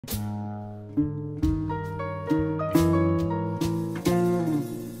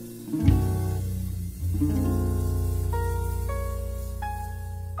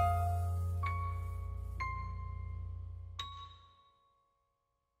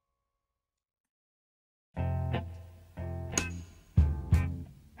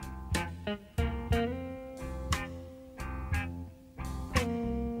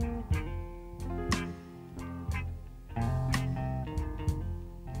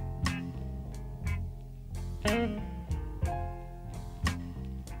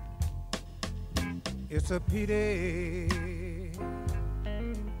It's a pity,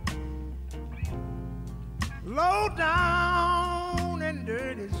 low down and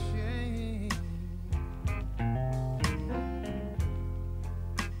dirty shame.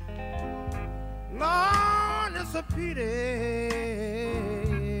 Lord, it's a pity,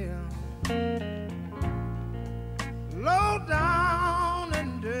 low down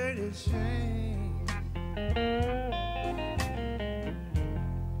and dirty shame.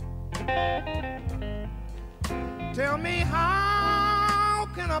 Tell me, how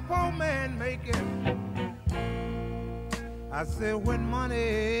can a poor man make it? I said, when money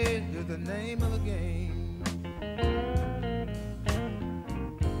is the name of the game.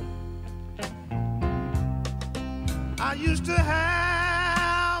 I used to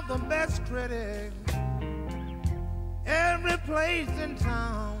have the best credit every place in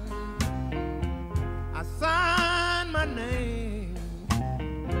town. I signed my name,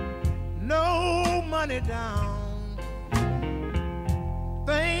 no money down.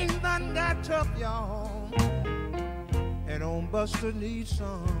 Things done got tough, y'all, and old Buster needs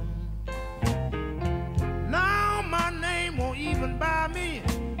some. Now my name won't even buy me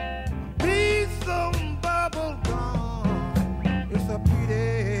a piece of bubble gum. It's a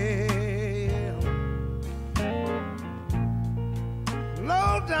pity,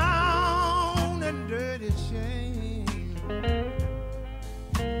 low down and dirty shame.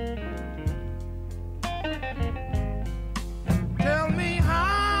 Tell me,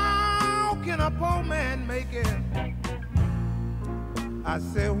 how can a poor man make it? I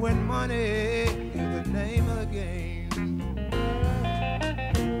said, when money is the name of the game.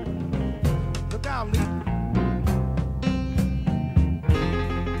 Look out, Lee.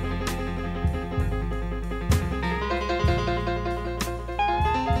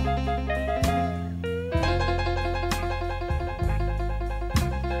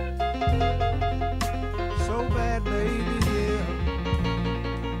 So bad, baby, yeah.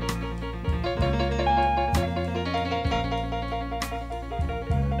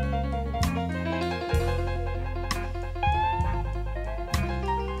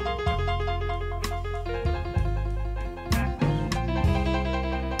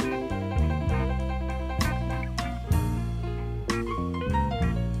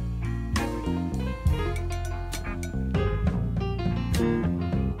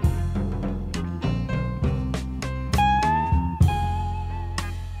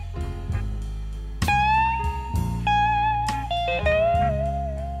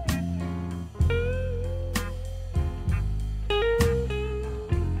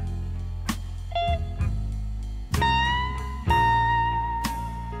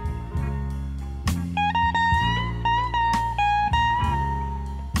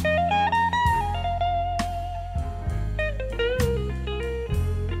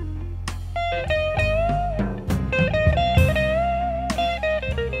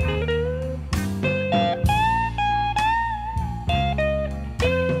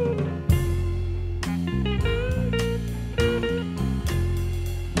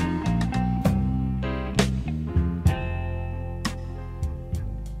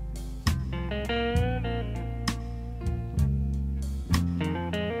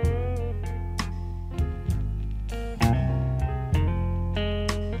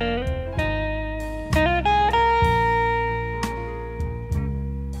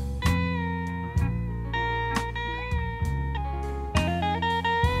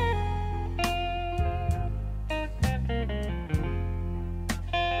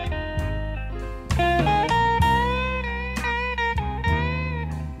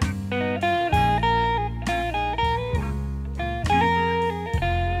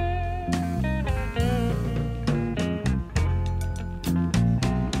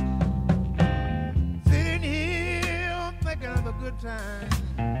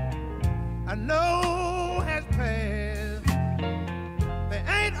 I know has passed. They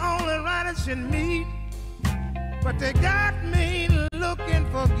ain't only riders in me, but they got me looking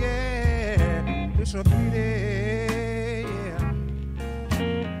for gas. It's a pity, yeah.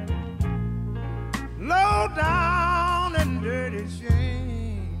 Low down and dirty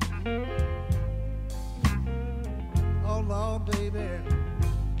shame. baby.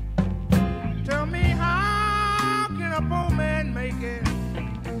 Tell me, how can a poor man make it?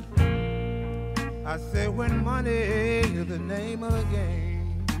 I say, when money is the name of the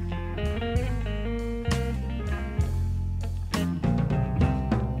game.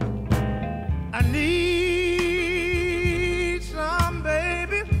 I need some,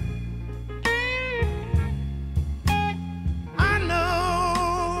 baby. I know.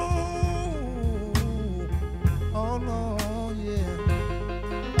 Oh, no, yeah.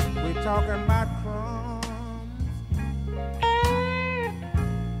 We're talking about crumbs.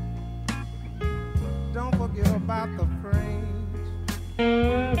 Don't forget about the frames.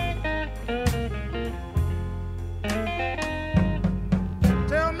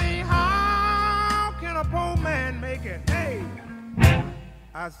 Tell me, how can a poor man make it? Hey,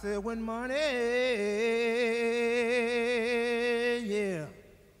 I said, when money, yeah,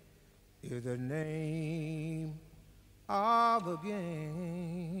 is the name of the game.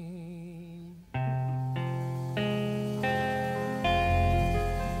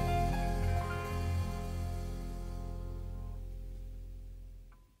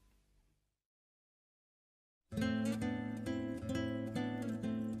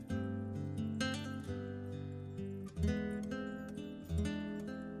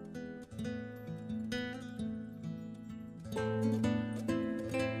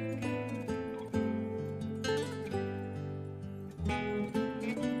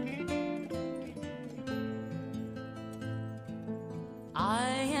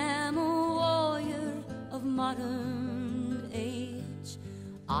 I am a warrior of modern age.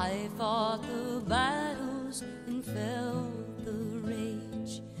 I fought the battles and felt the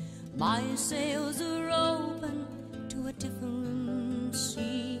rage. My sails are open to a different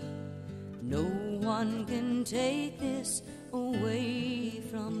sea. No one can take this away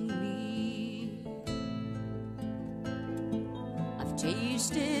from me. I've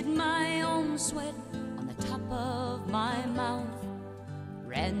tasted my own sweat on the top of my mouth.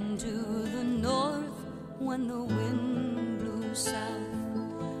 Ran to the north when the wind blew south.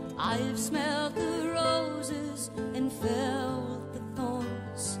 I've smelled the roses and felt the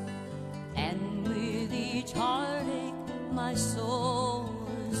thorns, and with each heartache my soul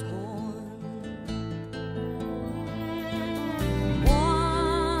is born.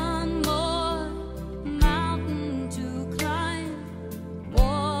 One more mountain to climb,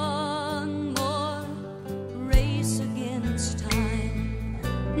 one more race against time.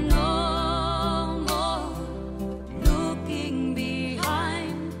 No more looking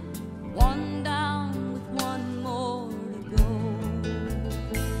behind, one down with one more to go.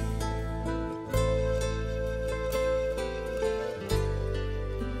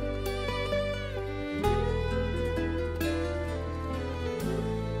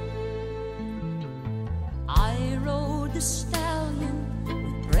 I rode the stallion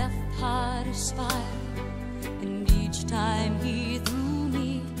with breath hot as fire, and each time he threw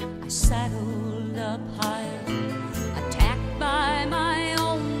me, I saddled up higher. Attacked by my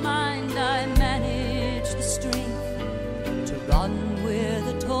own mind, I managed the strength to run with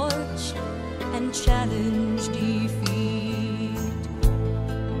a torch and challenge defeat.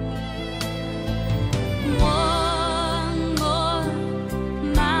 One more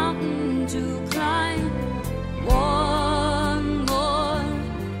mountain to climb, one more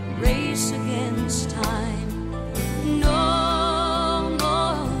race against time. No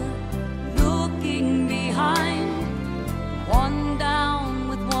more looking behind, one down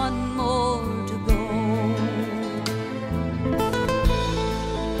with one more to go.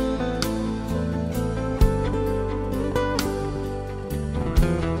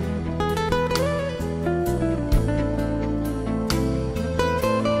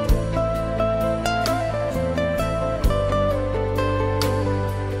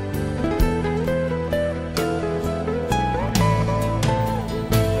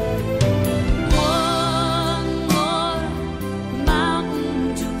 One more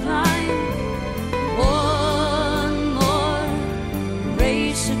mountain to climb, one more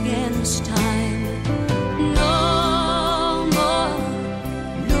race against time. No more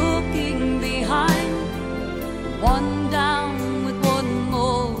looking behind, one down with one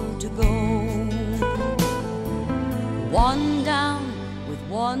more to go. One down with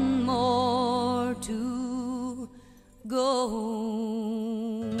one more to go.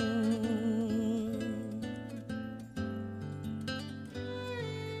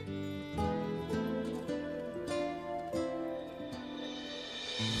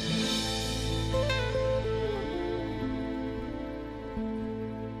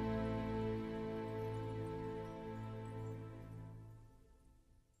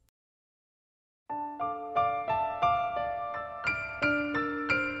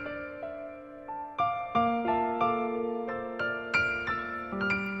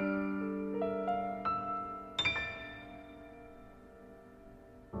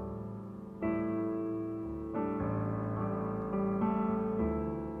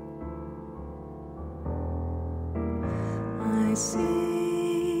 I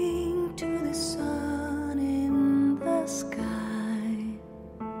sing to the sun in the sky.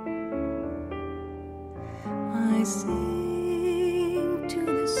 I sing to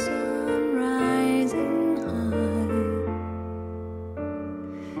the sun rising high.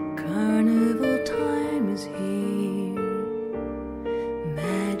 Carnival time is here,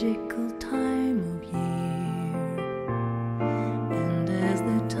 magical time of year. And as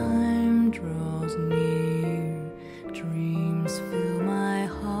the time draws near, dreams fill my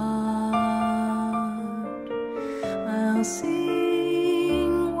heart. I'll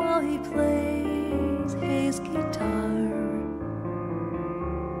sing while he plays his guitar.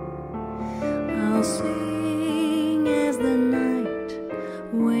 I'll sing as the night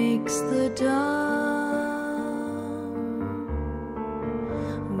wakes the dawn.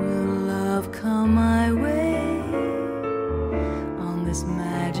 Will love come my way on this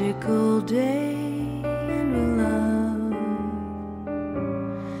magical day? And will love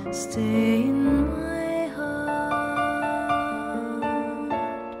stay in my heart?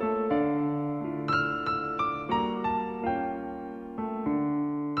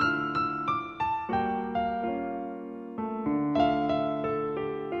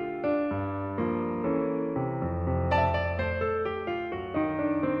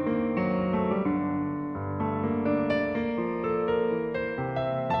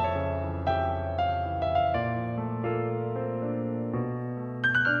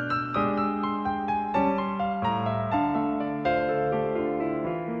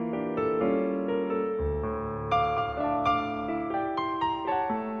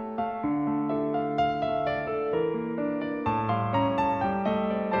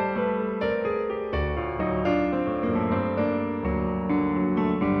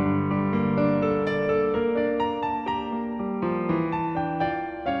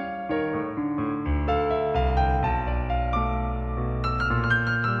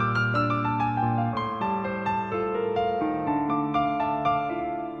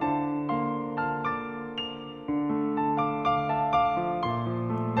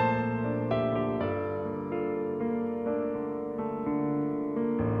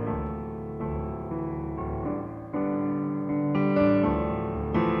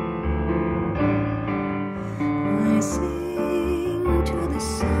 I sing to the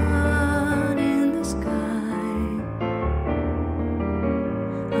sun in the sky.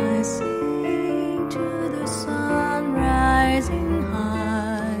 I sing to the sun rising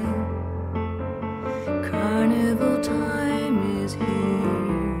high. Carnival time is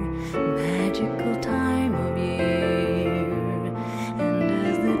here, magical time of year. And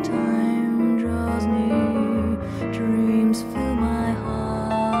as the time draws near, dreams fill my heart.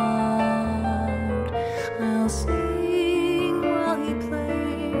 I'll sing while he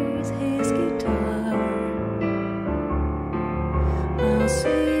plays his guitar. I'll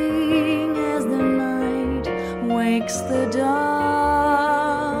sing as the night wakes the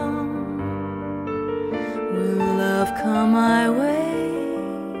dawn. Will love come my way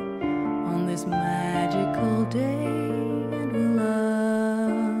on this magical day? And will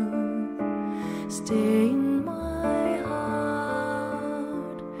love stay in my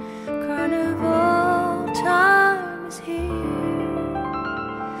heart? Carnival time is here,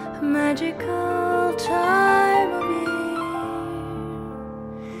 a magical time of year.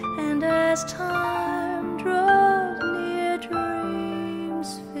 And as time draws near,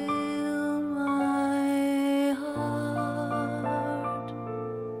 dreams fill my heart.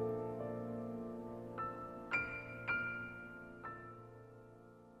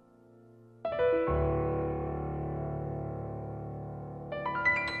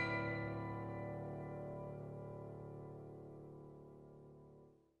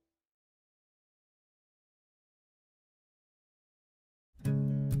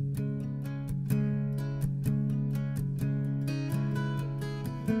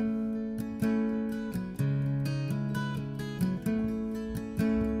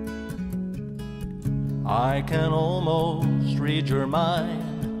 I can almost read your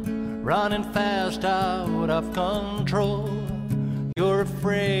mind, running fast out of control. You're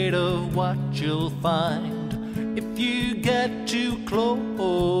afraid of what you'll find if you get too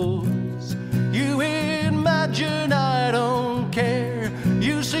close. You imagine I don't care.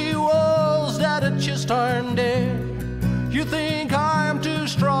 You see walls that just aren't there. You think I'm too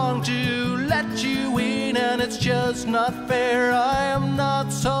strong to let you in, and it's just not fair. I am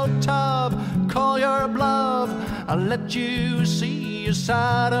not so tough, call your bluff. I'll let you see a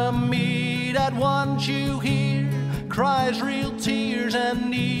side of me that wants you here, cries real tears and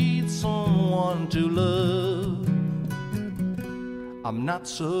needs someone to love. I'm not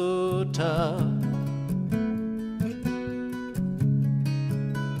so tough.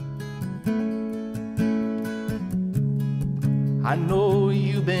 I know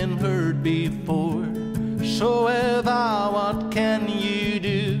you've been hurt before. So have I, what can you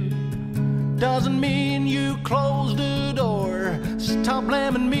do? Doesn't mean you close the door. Stop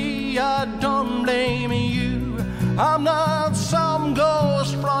blaming me, I don't blame you. I'm not some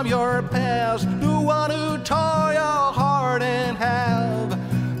ghost from your past, the one who tore your heart in half.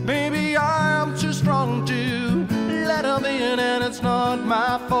 Baby, I'm too strong to let him in, and it's not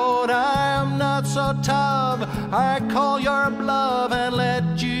my fault. I'm not so tough, I call your bluff and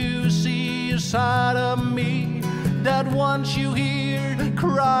let you see a side of me that once you hear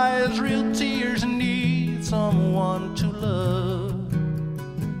cries real tears and needs someone to love.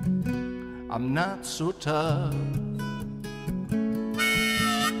 I'm not so tough.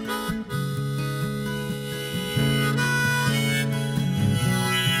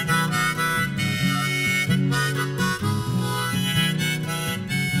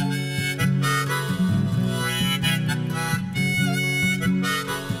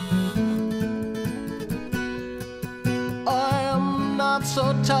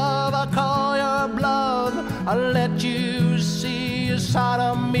 So tough, I call your bluff. I let you see a side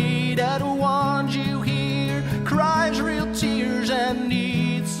of me that wants you here, cries real tears and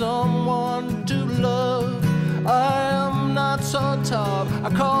needs someone to love. I am not so tough, I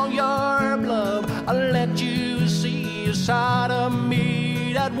call your bluff. I let you see a side of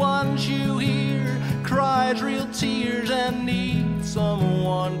me that wants you here, cries real tears and needs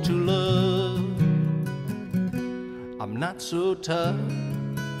someone to love. I'm not so tough.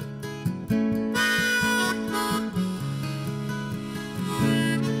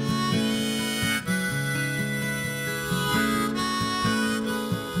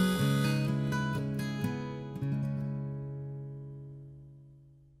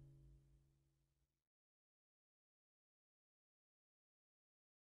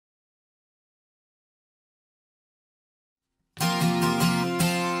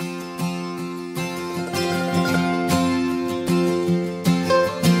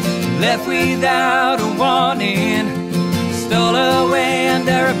 Left without a warning, stole away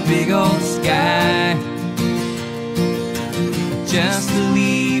under a big old sky, just to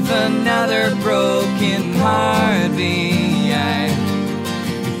leave another broken heart behind.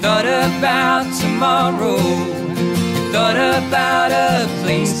 We thought about tomorrow, we thought about a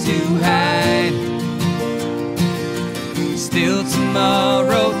place to hide. Still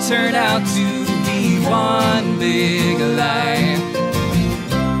tomorrow turned out to be one big lie.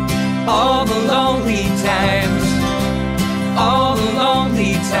 All the lonely times, all the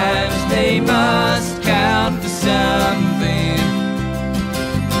lonely times, they must count for something.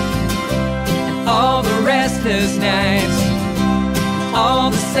 And all the restless nights,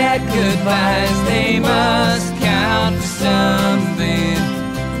 all the sad goodbyes, they must count for something.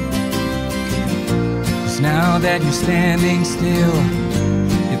 'Cause now that you're standing still,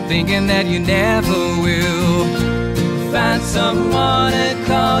 you're thinking that you never will find someone to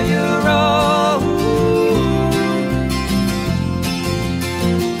call your own.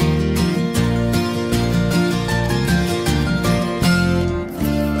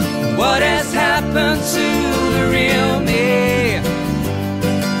 What has happened to the real me?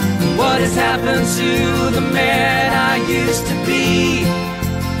 What has happened to the man I used to be?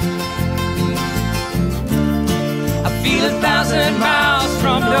 I feel 1,000 miles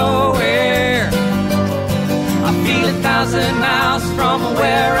from nowhere. I feel 1,000 miles from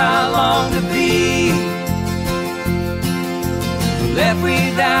where I long to be. Left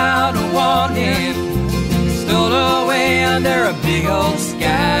without a warning, stole away under a big old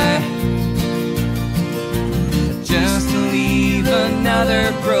sky, just to leave another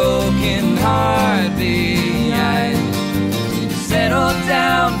broken heart behind. Settled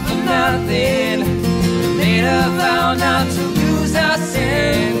down for nothing, made a vow not to lose our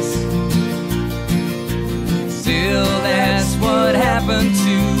sense. Still, that's what happened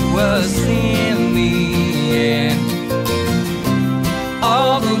to us in the end.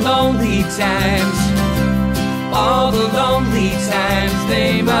 All the lonely times, all the lonely times,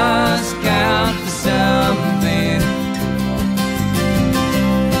 they must count for something.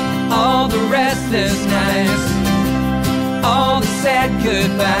 All the restless nights, all the sad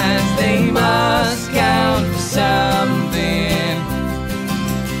goodbyes, they must count for something.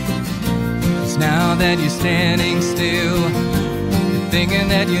 Now that you're standing still, you're thinking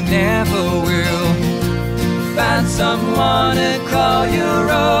that you never will find someone to call your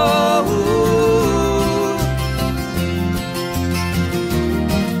own.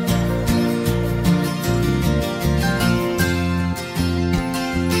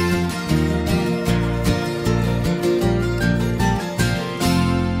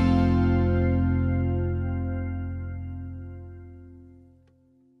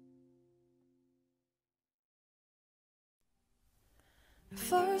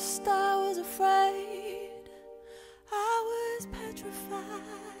 First I was afraid, I was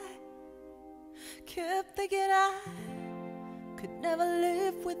petrified. Kept thinking I could never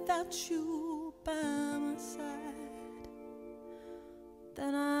live without you by my side.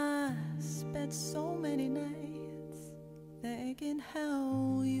 Then I spent so many nights thinking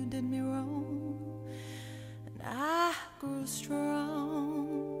how you did me wrong, and I grew strong.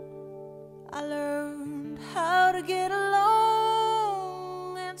 I learned how to get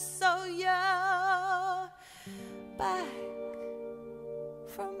along, and so you're back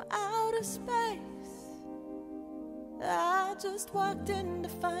from outer space. I just walked in to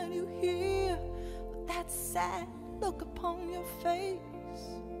find you here with that sad look upon your face.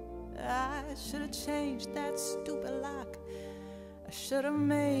 I should have changed that stupid lock. I should have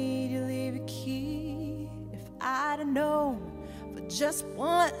made you leave a key. If I'd have known for just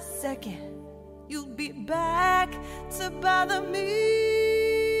 1 second you'd be back to bother me.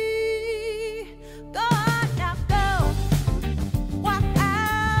 Go on now, go. Walk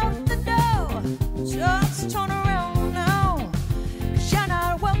out the door. Just turn around now, 'cause you're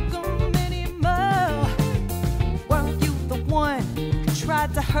not welcome anymore. Weren't you the one who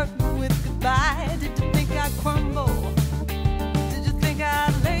tried to hurt me with goodbye? Did you think I'd crumble? Did you think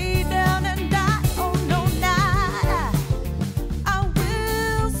I'd lay down and die? Oh no, not I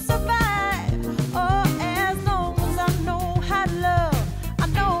will survive. Oh, as long as I know how to love, I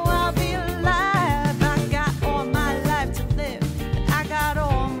know I'll be alive. I got all my life to live, and I got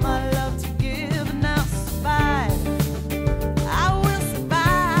all my love to give, and I'll survive. I will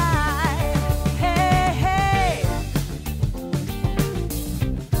survive. Hey, hey.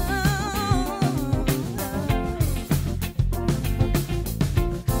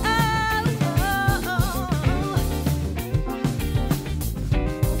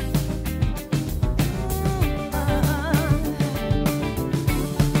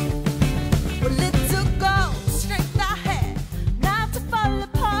 Well, it took all the strength I had not to fall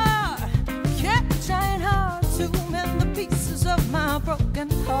apart. Kept trying hard to mend the pieces of my broken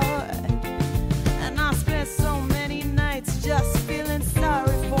heart. And I spent so many nights just feeling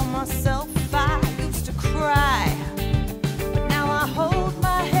sorry for myself. I used to cry, but now I hold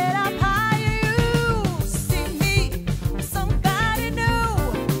my head up higher. You see me, somebody new.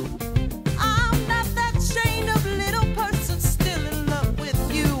 I'm not that chained up little person still in love with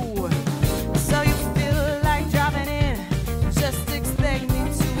you. So you feel like dropping in, just expect me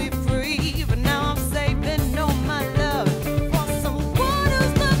to be free. But now I'm saving all my love for someone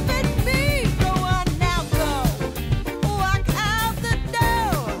who's loving me. Go on now, go. Walk out the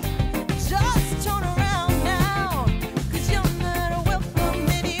door. Just turn around now, 'cause you're not welcome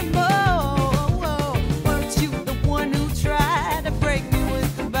anymore. Weren't you the one who tried to break me with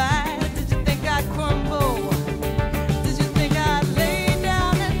goodbye? Did you think I'd crumble? Did you think I'd lay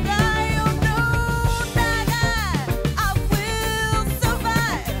down and die? Oh no, not I will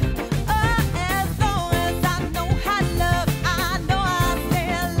survive. Oh, as long as I know how to love, I know I'll stay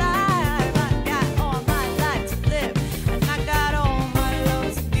alive. I got all my life to live, and I got all my love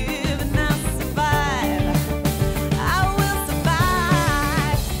to give, and I'll survive. I will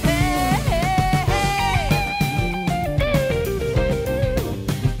survive. Hey, hey, hey.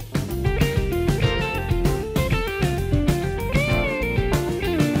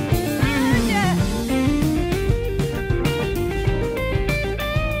 Yeah.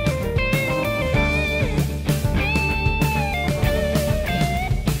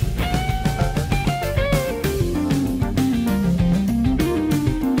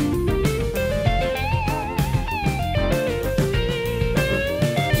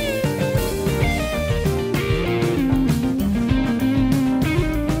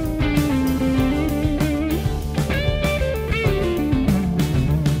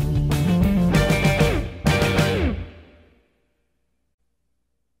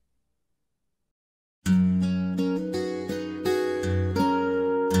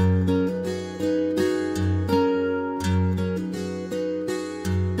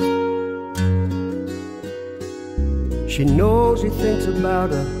 She knows he thinks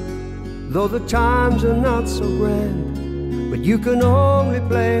about her, though the times are not so grand. But you can only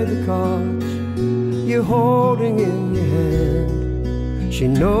play the cards you're holding in your hand. She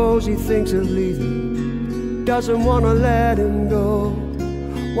knows he thinks of leaving, doesn't want to let him go,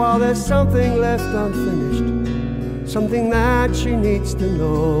 while there's something left unfinished, something that she needs to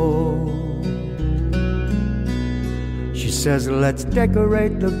know. She says, let's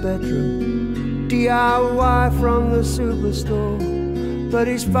decorate the bedroom, DIY from the superstore. But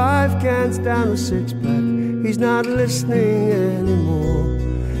he's 5 cans down a 6-pack, he's not listening anymore.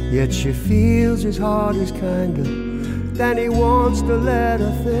 Yet she feels his heart is kinda than he wants to let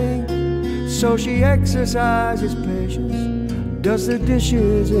her think. So she exercises patience, does the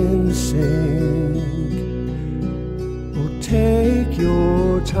dishes in the sink. Oh, take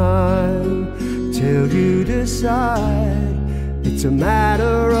your time till you decide. It's a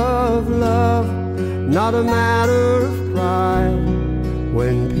matter of love, not a matter of pride.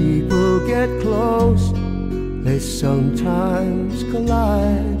 When people get close, they sometimes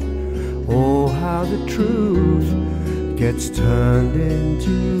collide. Oh, how the truth gets turned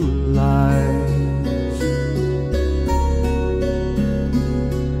into lies.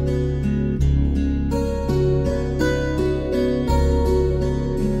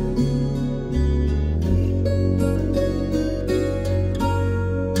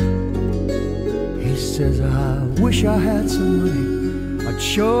 He says, I wish I had some money, I'd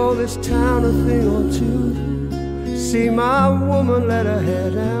show this town a thing or two. See my woman let her hair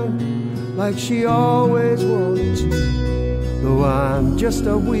down like she always wanted to. Though I'm just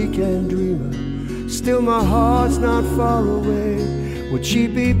a weekend dreamer, still my heart's not far away. Would she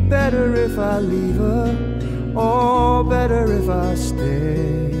be better if I leave her, or better if I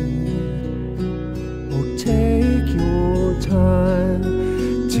stay? Oh, take your time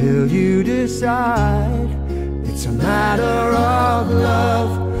till you decide. It's a matter of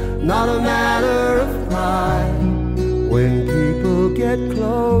love, not a matter of pride. When people get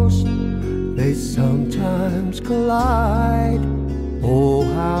close, they sometimes collide. Oh,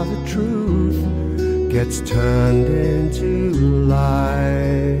 how the truth gets turned into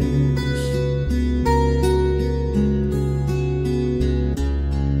lies.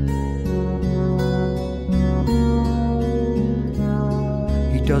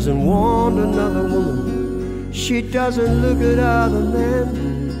 He doesn't want another woman, she doesn't look at other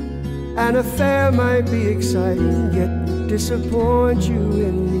men. An affair might be exciting, yet disappoint you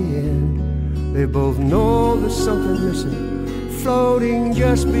in the end. They both know there's something missing, floating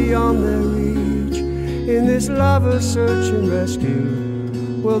just beyond their reach. In this lover's search and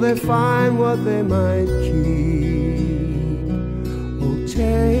rescue, will they find what they might keep? Oh,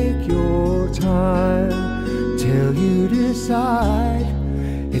 take your time till you decide.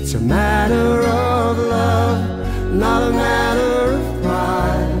 It's a matter of love, not a matter of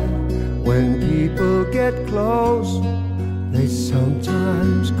pride. When people get close, they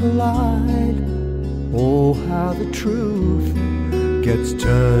sometimes collide. Oh, how the truth gets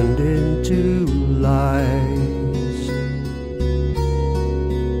turned into lies.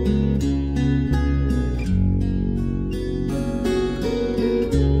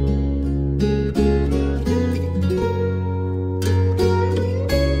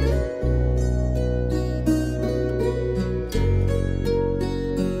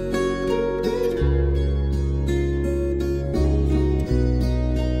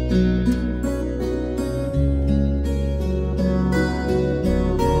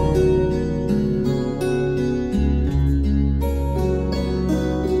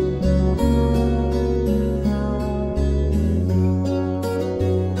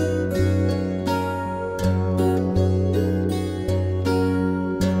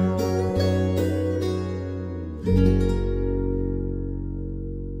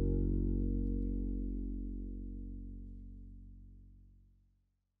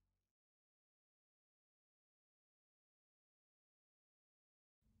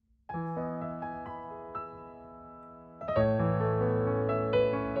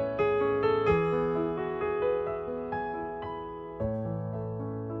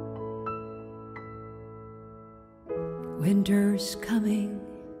 Winter's coming,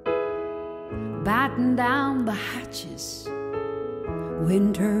 batten down the hatches.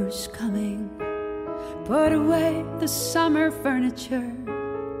 Winter's coming, put away the summer furniture.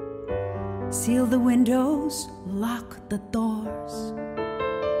 Seal the windows, lock the doors.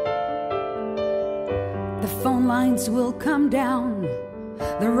 The phone lines will come down,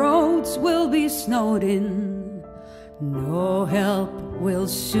 the roads will be snowed in. No help will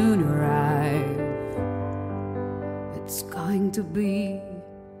soon arrive. It's going to be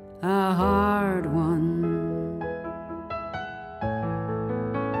a hard one.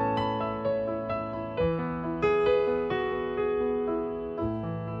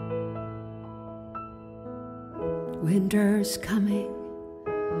 Winter's coming,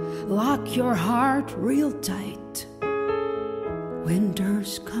 lock your heart real tight.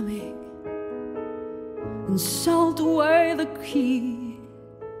 Winter's coming, and salt away the key.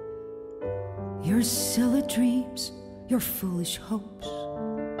 Your silly dreams, your foolish hopes,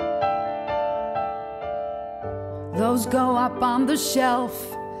 those go up on the shelf.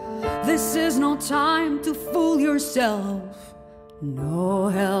 This is no time to fool yourself. No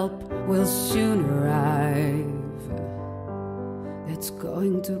help will soon arrive. it's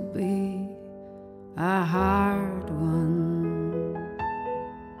going to be a hard one.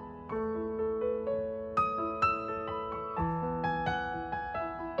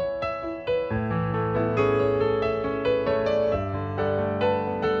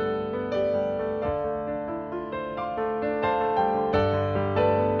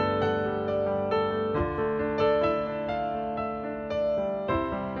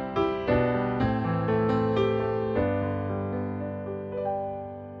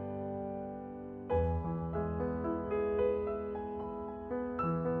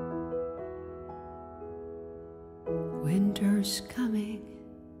 Winter's coming,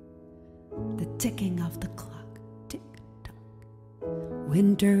 the ticking of the clock, tick-tock.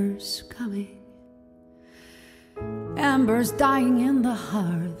 Winter's coming, embers dying in the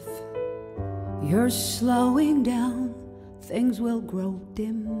hearth. You're slowing down, things will grow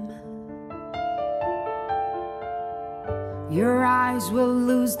dim. Your eyes will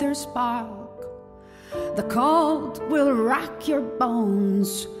lose their spark, the cold will rack your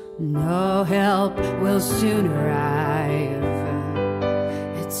bones. No help will soon arrive.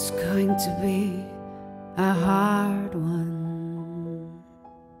 It's going to be a hard one.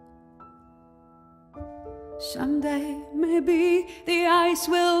 Someday, maybe the ice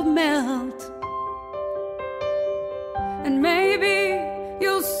will melt, and maybe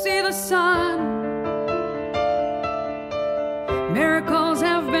you'll see the sun. Miracles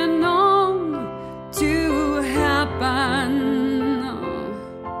have been known to happen.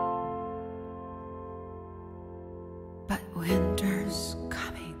 Winter's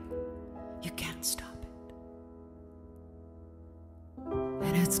coming, you can't stop it,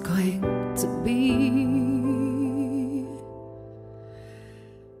 and it's going to be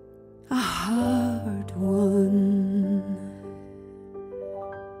a hard one.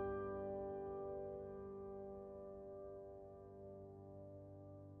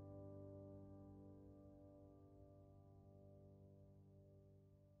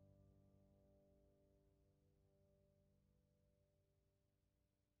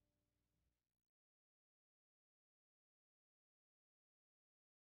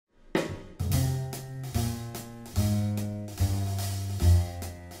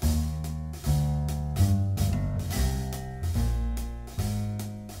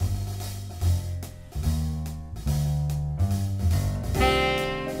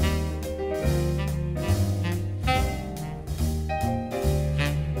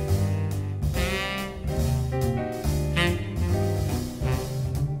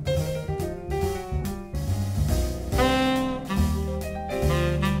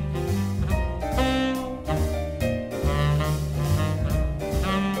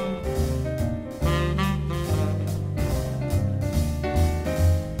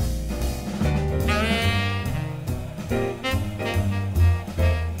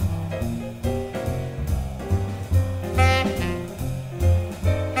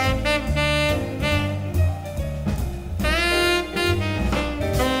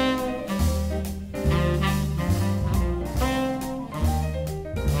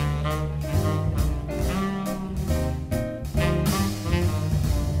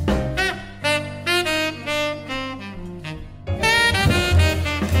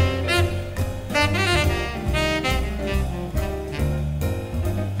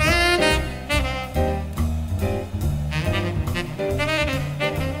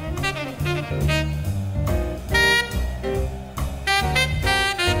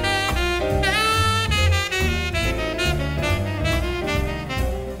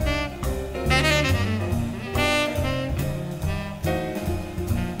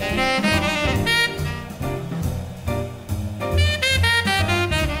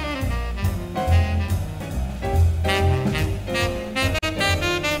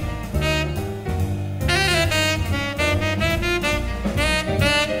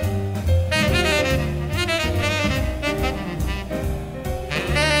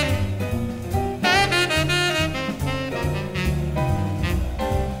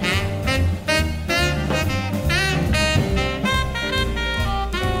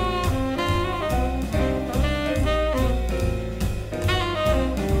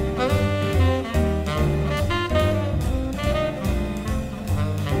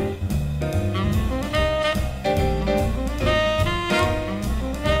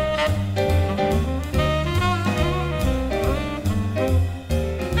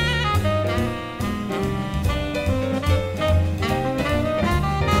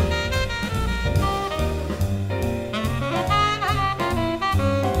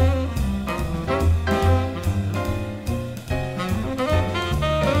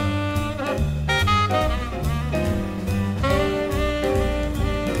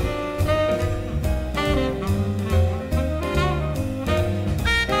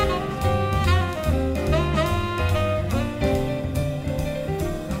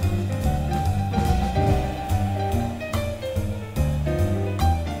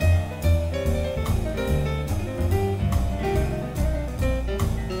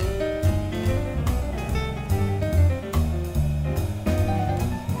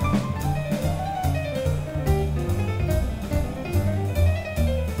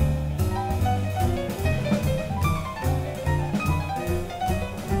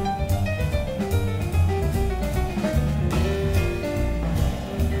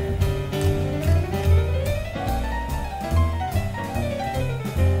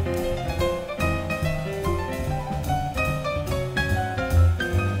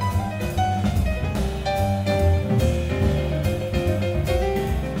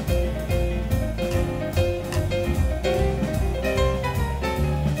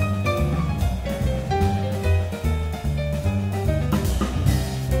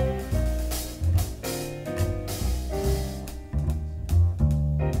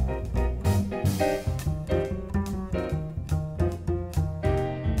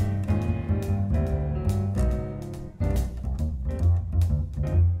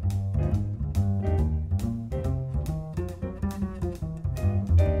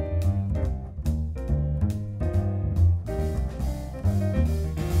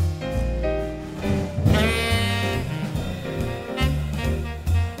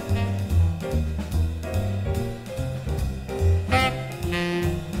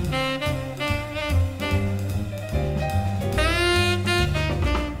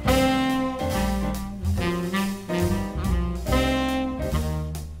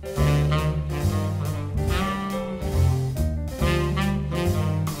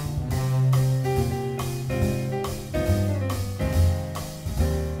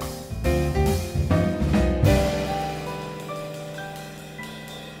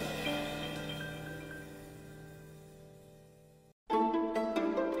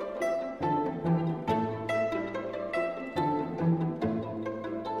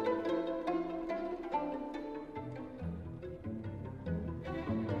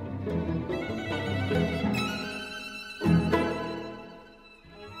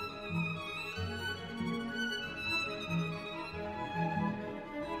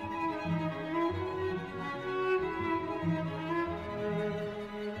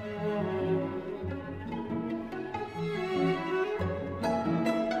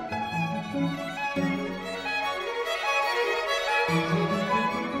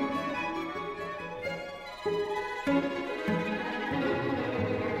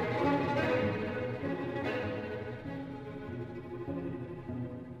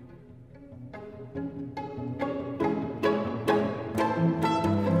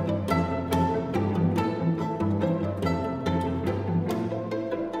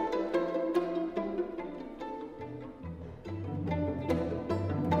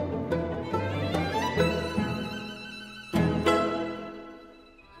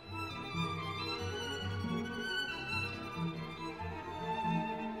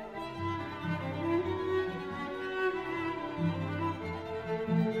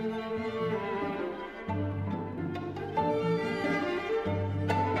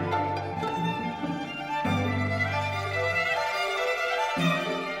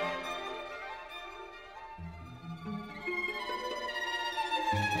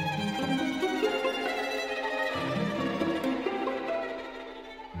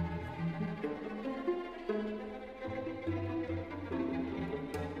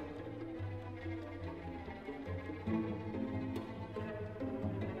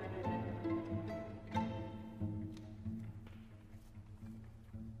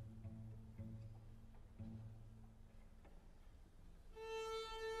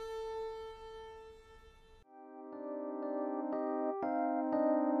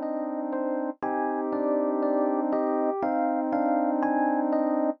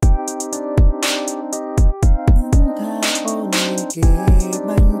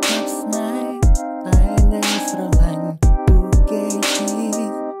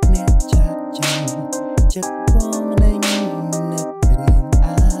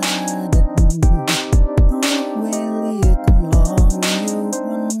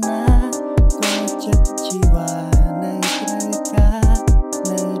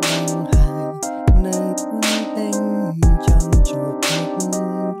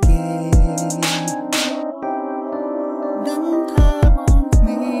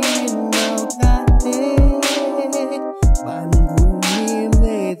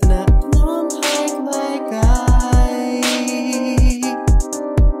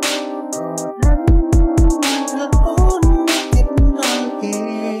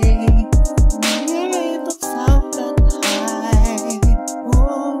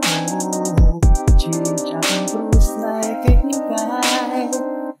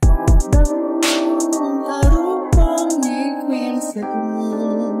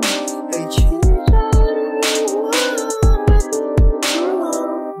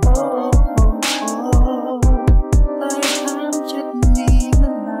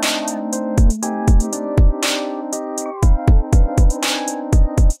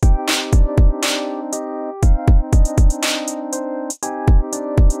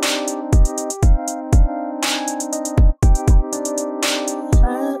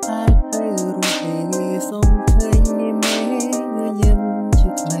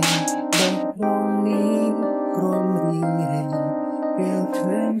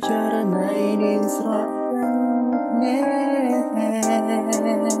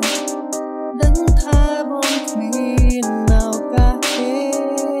 ដឹងថាបងគ្មាន